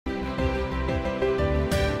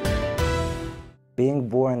Being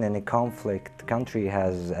born in a conflict country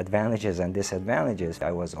has advantages and disadvantages.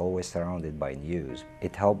 I was always surrounded by news.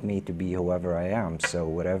 It helped me to be whoever I am, so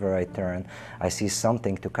wherever I turn, I see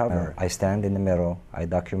something to cover. I stand in the middle, I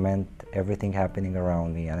document everything happening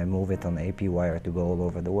around me, and I move it on AP wire to go all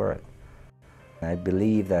over the world. I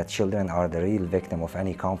believe that children are the real victim of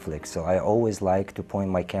any conflict, so I always like to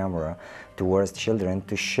point my camera towards children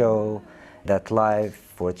to show that life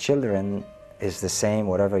for children is the same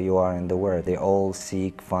wherever you are in the world. They all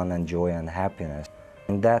seek fun and joy and happiness.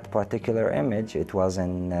 In that particular image, it was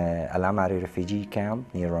in Al Amari refugee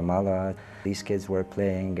camp near Ramallah. These kids were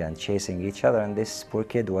playing and chasing each other, and this poor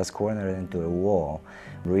kid was cornered into a wall,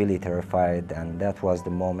 really terrified, and that was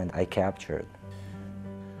the moment I captured.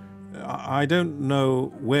 I don't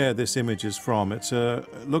know where this image is from. It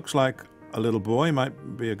looks like a little boy, might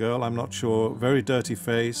be a girl, I'm not sure. Very dirty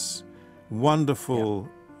face, wonderful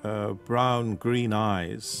brown, green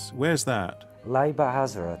eyes. Where's that? Laiba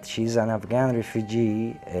Hazrat. She's an Afghan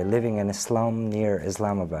refugee living in a slum near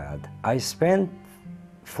Islamabad. I spent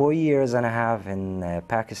 4 years and a half in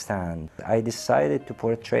Pakistan. I decided to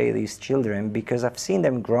portray these children because I've seen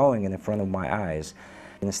them growing in front of my eyes.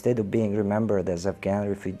 Instead of being remembered as Afghan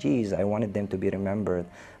refugees, I wanted them to be remembered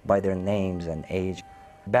by their names and age.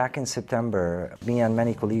 Back in September, me and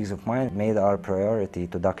many colleagues of mine made our priority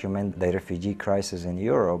to document the refugee crisis in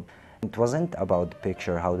Europe. It wasn't about the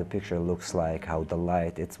picture, how the picture looks like, how the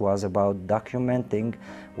light. It was about documenting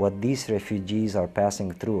what these refugees are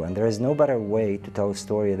passing through. And there is no better way to tell a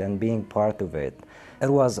story than being part of it.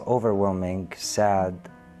 It was overwhelming, sad.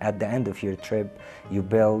 At the end of your trip, you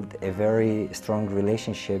build a very strong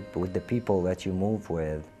relationship with the people that you move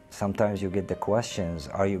with. Sometimes you get the questions,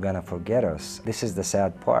 are you gonna forget us? This is the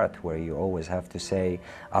sad part where you always have to say,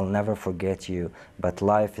 I'll never forget you, but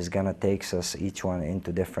life is gonna take us each one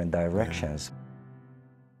into different directions.